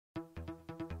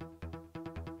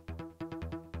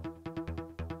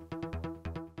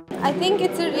I think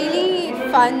it's a really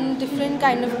fun, different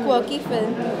kind of quirky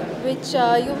film which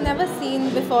you've never seen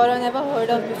before or never heard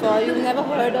of before. You've never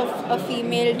heard of a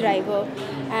female driver.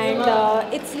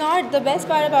 And it's not, the best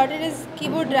part about it is कि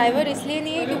वो driver इसलिए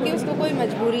नहीं है क्योंकि उसको कोई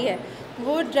मजबूरी है.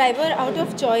 वो ड्राइवर आउट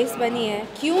ऑफ चॉइस बनी है.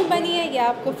 क्यों बनी है ये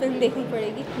आपको फिल्म देखनी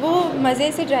पड़ेगी. वो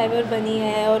मज़े से ड्राइवर बनी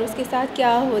है और उसके साथ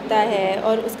क्या होता है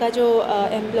और उसका जो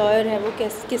एम्प्लॉयर है वो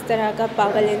किस तरह का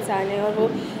पागल इंसान है और वो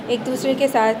एक दूसरे के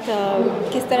साथ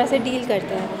किस तरह से डील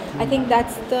करते हैं. I think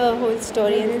that's the whole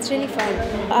story and it's really fun.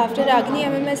 After Ragini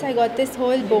MMS, I got this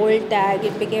whole bold tag.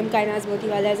 It became Kainaz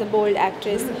Motivala as a bold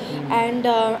actress, and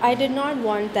I did not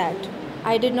want that.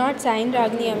 I did not sign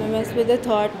Ragini MMS with the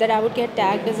thought that I would get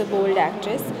tagged as a bold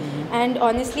actress. And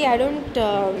honestly, I don't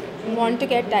want to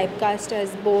get typecast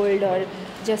as bold or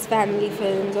just family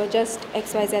films or just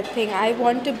XYZ thing. I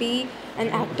want to be an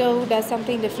actor who does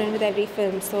something different with every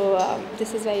film. So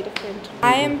this is very different.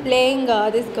 I am playing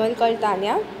this girl called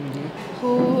Tanya,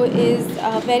 who is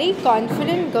a very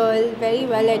confident girl, very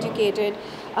well educated,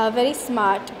 very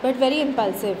smart, but very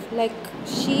impulsive. Like,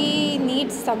 she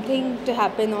needs something to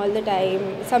happen all the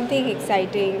time, something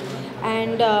exciting.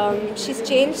 And she's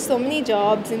changed so many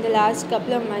jobs in the last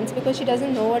couple of months because she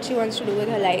doesn't know what she wants to do with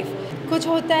her life. Kuch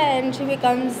hota hai and she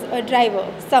becomes a driver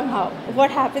somehow.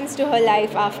 What happens to her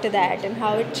life after that and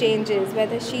how it changes,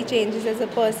 whether she changes as a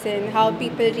person, how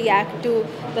people react to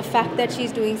the fact that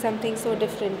she's doing something so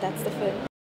different. That's the film.